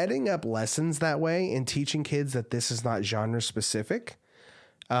setting up lessons that way and teaching kids that this is not genre specific,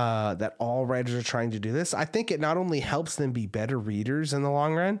 that all writers are trying to do this, I think it not only helps them be better readers in the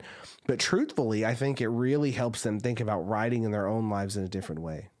long run, but truthfully, I think it really helps them think about writing in their own lives in a different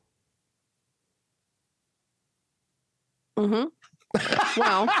way. Mm-hmm.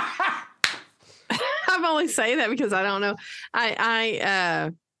 Well, I'm only saying that because I don't know.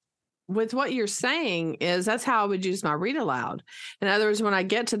 I with what you're saying is that's how I would use my read aloud. In other words, when I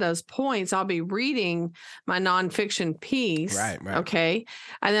get to those points, I'll be reading my nonfiction piece. Right. Okay.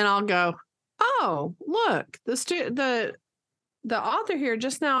 And then I'll go, oh, look, the author here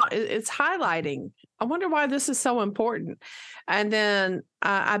just now, it's highlighting. I wonder why this is so important. And then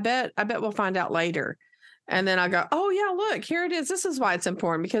I bet we'll find out later. And then I go, oh, yeah, look, here it is. This is why it's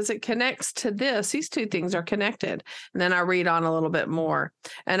important, because it connects to this. These two things are connected. And then I read on a little bit more.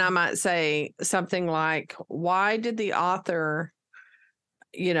 And I might say something like, why did the author,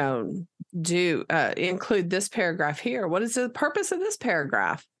 include this paragraph here? What is the purpose of this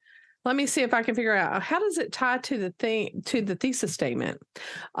paragraph? Let me see if I can figure out, how does it tie to the thesis statement?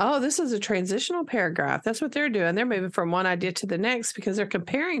 Oh, this is a transitional paragraph. That's what they're doing. They're moving from one idea to the next because they're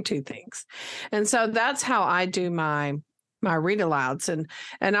comparing two things. And so that's how I do my read alouds.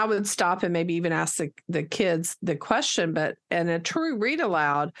 And I would stop and maybe even ask the kids the question, but in a true read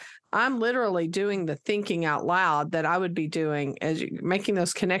aloud, I'm literally doing the thinking out loud that I would be doing as making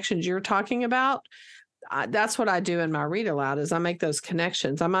those connections you're talking about. That's what I do in my read aloud is I make those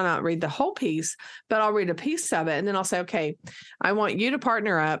connections. I might not read the whole piece, but I'll read a piece of it. And then I'll say, okay, I want you to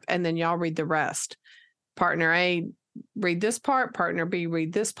partner up and then y'all read the rest. Partner A, read this part, partner B,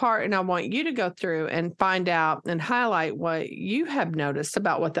 read this part. And I want you to go through and find out and highlight what you have noticed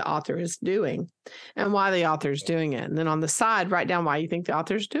about what the author is doing and why the author is doing it. And then on the side, write down why you think the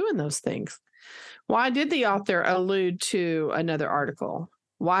author is doing those things. Why did the author allude to another article?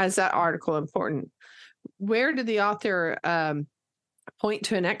 Why is that article important? Where did the author point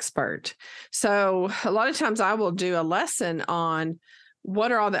to an expert? So a lot of times I will do a lesson on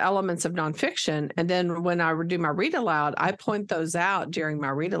what are all the elements of nonfiction. And then when I do my read aloud, I point those out during my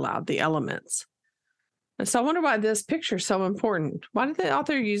read aloud, the elements. And so I wonder why this picture is so important. Why did the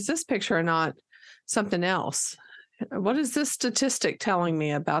author use this picture and not something else? What is this statistic telling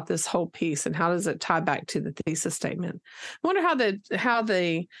me about this whole piece, and how does it tie back to the thesis statement? I wonder how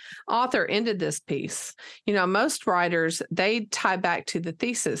the author ended this piece. Most writers, they tie back to the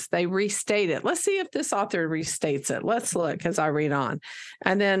thesis. They restate it. Let's see if this author restates it. Let's look as I read on.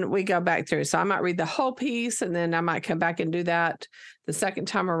 And then we go back through. So I might read the whole piece, and then I might come back and do that the second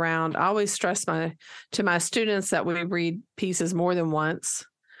time around. I always stress to my students that we read pieces more than once.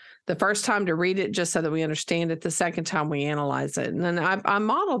 The first time to read it just so that we understand it. The second time we analyze it. And then I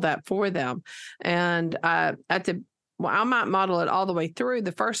model that for them. And I might model it all the way through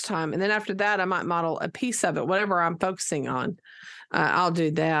the first time. And then after that, I might model a piece of it, whatever I'm focusing on. I'll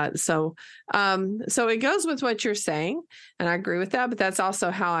do that. So it goes with what you're saying. And I agree with that. But that's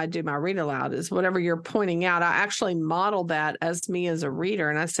also how I do my read aloud is whatever you're pointing out. I actually model that as me as a reader.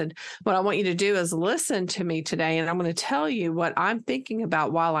 And I said, what I want you to do is listen to me today. And I'm going to tell you what I'm thinking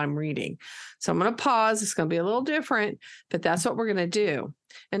about while I'm reading. So I'm going to pause. It's going to be a little different, but that's what we're going to do.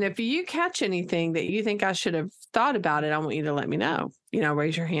 And if you catch anything that you think I should have thought about it, I want you to let me know.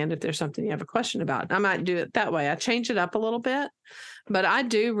 Raise your hand if there's something you have a question about. I might do it that way. I change it up a little bit, but I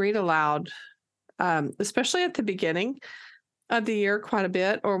do read aloud, especially at the beginning of the year quite a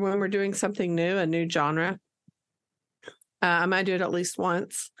bit, or when we're doing something new, a new genre. I might do it at least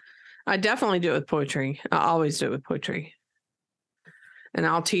once. I definitely do it with poetry. I always do it with poetry. And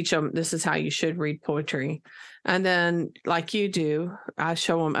I'll teach them, this is how you should read poetry. And then, like you do, I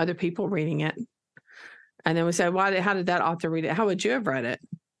show them other people reading it. And then we say, how did that author read it? How would you have read it?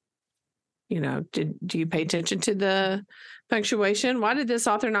 Do you pay attention to the punctuation? Why did this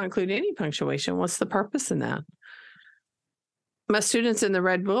author not include any punctuation? What's the purpose in that? my students in the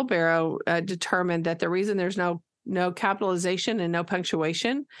Red Wheelbarrow determined that the reason there's no capitalization and no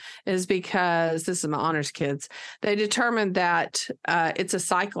punctuation is because this is my honors kids. They determined that it's a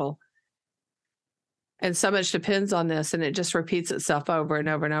cycle. And so much depends on this, and it just repeats itself over and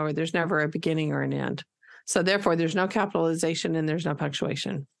over and over. There's never a beginning or an end. So therefore, there's no capitalization and there's no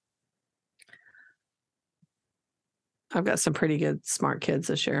punctuation. I've got some pretty good, smart kids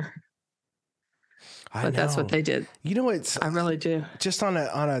this year. But that's what they did. You know, I really do. Just on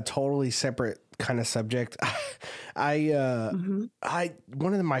a totally separate kind of subject. One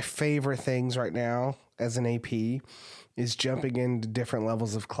of my favorite things right now as an AP is jumping into different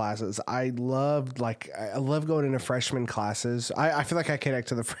levels of classes. I love going into freshman classes. I feel like I connect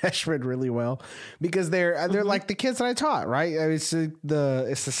to the freshmen really well because they're like the kids that I taught, right? It's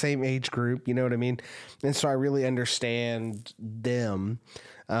the same age group, you know what I mean? And so I really understand them.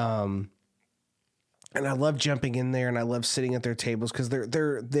 And I love jumping in there and I love sitting at their tables because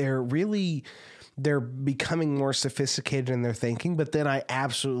they're becoming more sophisticated in their thinking. But then I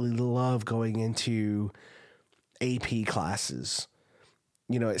absolutely love going into AP classes,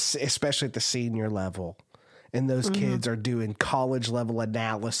 you know, especially at the senior level. And those kids are doing college level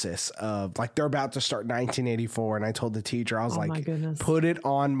analysis of, like, they're about to start 1984. And I told the teacher, I was put it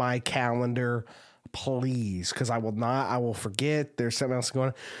on my calendar, please, because I will forget. There's something else going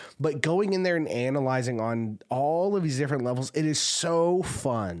on. But going in there and analyzing on all of these different levels, it is so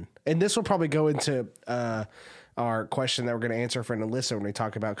fun. And this will probably go into our question that we're going to answer for Alyssa when we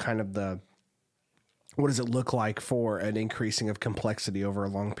talk about kind of what does it look like for an increasing of complexity over a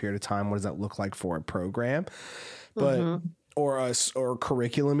long period of time? What does that look like for a program, but or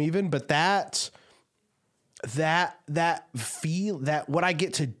curriculum even? But that what I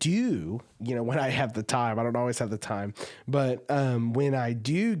get to do, you know, when I have the time, I don't always have the time, but when I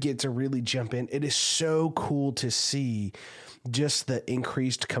do get to really jump in, it is so cool to see just the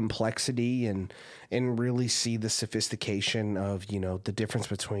increased complexity and really see the sophistication of, you know, the difference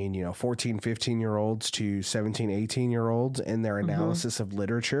between, you know, 14, 15-year-olds to 17, 18-year-olds and their analysis of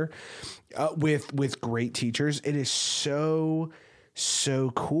literature with great teachers. It is so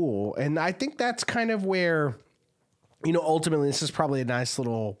cool. And I think that's kind of where, you know, ultimately this is probably a nice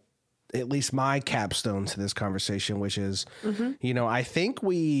little, at least my capstone to this conversation, which is, you know, I think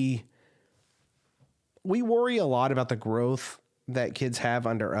we worry a lot about the growth that kids have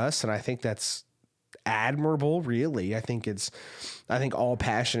under us. And I think that's admirable, really. I think all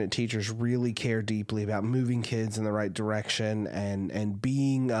passionate teachers really care deeply about moving kids in the right direction and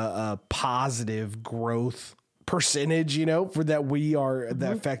being a positive growth percentage, you know, for that we are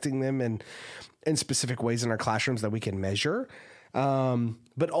that affecting them in specific ways in our classrooms that we can measure.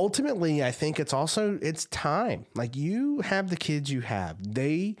 But ultimately, I think it's time. Like, you have the kids you have.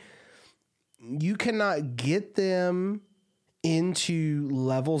 You cannot get them into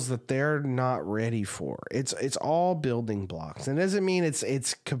levels that they're not ready for. It's all building blocks. And it doesn't mean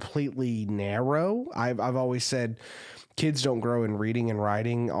it's completely narrow. I've always said kids don't grow in reading and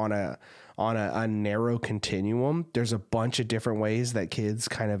writing on a narrow continuum. There's a bunch of different ways that kids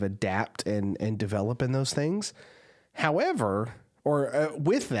kind of adapt and develop in those things. However,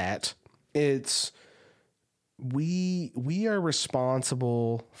 with that, it's we are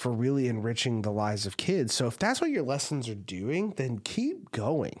responsible for really enriching the lives of kids. So if that's what your lessons are doing, then keep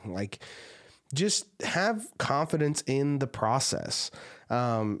going. Like, just have confidence in the process.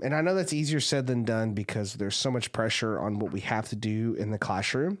 And I know that's easier said than done because there's so much pressure on what we have to do in the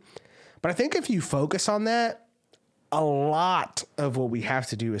classroom. But I think if you focus on that, a lot of what we have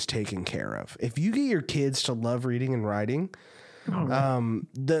to do is taken care of. If you get your kids to love reading and writing,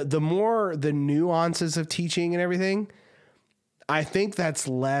 the more the nuances of teaching and everything, I think that's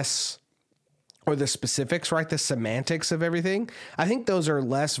less, or the specifics, right? The semantics of everything. I think those are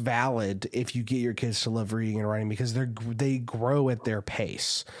less valid if you get your kids to love reading and writing because they grow at their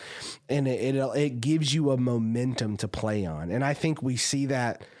pace, and it gives you a momentum to play on. And I think we see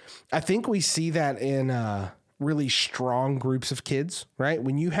that. I think we see that in really strong groups of kids, right?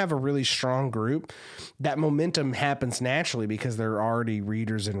 When you have a really strong group, that momentum happens naturally because they're already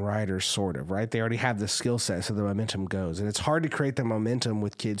readers and writers, sort of, right? They already have the skill set, so the momentum goes. And it's hard to create the momentum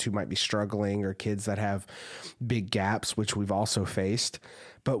with kids who might be struggling or kids that have big gaps, which we've also faced.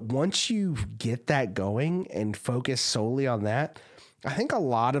 But once you get that going and focus solely on that, I think a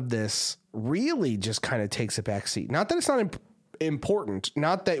lot of this really just kind of takes a backseat. Not that it's not important,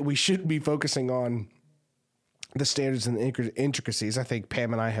 not that we shouldn't be focusing on the standards and the intricacies. I think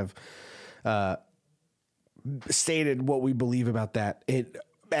Pam and I have stated what we believe about that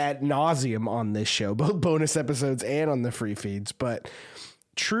ad nauseum on this show, both bonus episodes and on the free feeds. But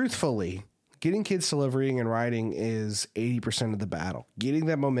truthfully, getting kids to love reading and writing is 80% of the battle. Getting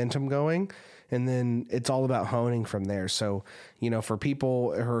that momentum going, and then it's all about honing from there. So, for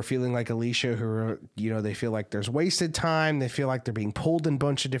people who are feeling like Alicia, who are, they feel like there's wasted time. They feel like they're being pulled in a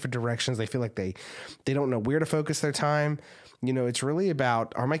bunch of different directions. They feel like they don't know where to focus their time. It's really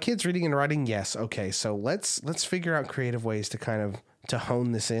about, are my kids reading and writing? Yes. Okay. So let's figure out creative ways to kind of to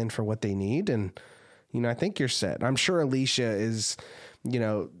hone this in for what they need. And, I think you're set. I'm sure Alicia is,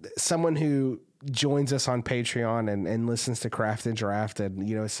 someone who joins us on Patreon and listens to Craft and Draft, and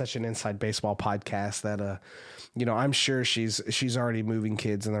it's such an inside baseball podcast that I'm sure she's already moving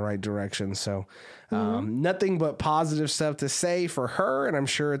kids in the right direction. So nothing but positive stuff to say for her, and I'm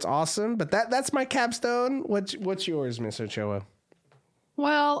sure it's awesome. But that's my capstone. What's yours, Miss Ochoa?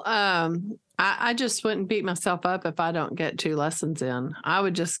 Well, I just wouldn't beat myself up if I don't get 2 lessons in. I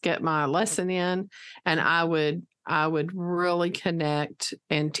would just get my lesson in, and I would really connect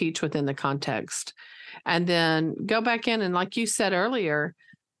and teach within the context, and then go back in and, like you said earlier,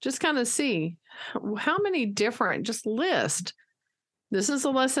 just kind of see how many different, just list. This is a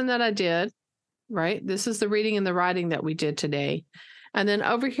lesson that I did, right? This is the reading and the writing that we did today. And then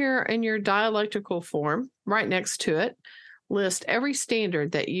over here in your dialectical form, right next to it, list every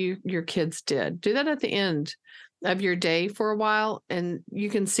standard that your kids did. Do that at the end of your day for a while, and you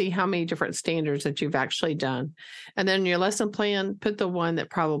can see how many different standards that you've actually done. And then your lesson plan, put the one that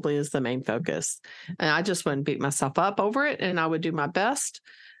probably is the main focus. And I just wouldn't beat myself up over it, and I would do my best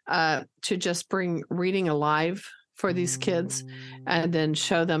to just bring reading alive for these kids, and then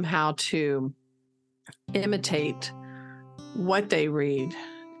show them how to imitate what they read.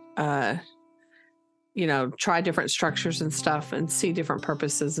 Try different structures and stuff, and see different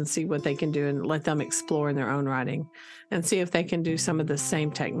purposes, and see what they can do, and let them explore in their own writing, and see if they can do some of the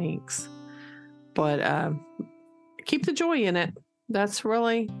same techniques. But keep the joy in it. That's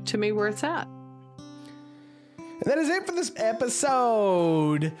really, to me, where it's at. And that is it for this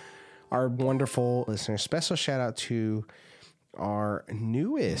episode. Our wonderful listeners. Special shout out to our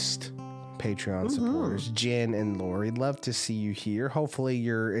newest Patreon supporters, Jen and Lori. Love to see you here. Hopefully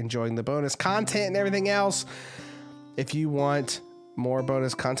you're enjoying the bonus content and everything else. If you want more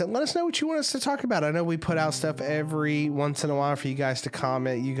bonus content, let us know what you want us to talk about. I know we put out stuff every once in a while for you guys to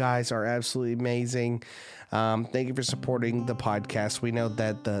comment. You guys are absolutely amazing. Thank you for supporting the podcast. We know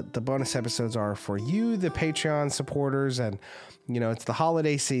that the bonus episodes are for you, the Patreon supporters, and it's the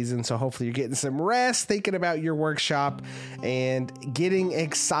holiday season, so hopefully you're getting some rest, thinking about your workshop, and getting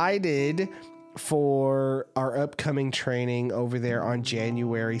excited for our upcoming training over there on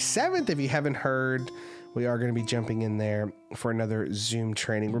January 7th. If you haven't heard, we are going to be jumping in there for another Zoom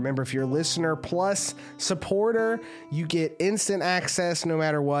training. Remember, if you're a listener plus supporter, you get instant access no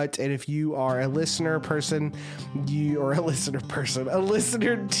matter what. And if you are a listener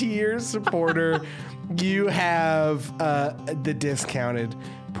tier supporter, you have the discounted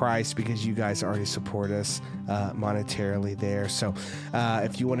price because you guys already support us monetarily there. So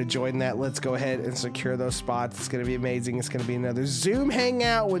if you want to join that, let's go ahead and secure those spots. It's going to be amazing. It's going to be another Zoom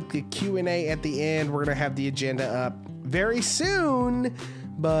hangout with the Q&A at the end. We're going to have the agenda up very soon.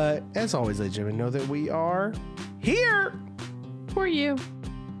 But as always, ladies and gentlemen, know that we are here for you.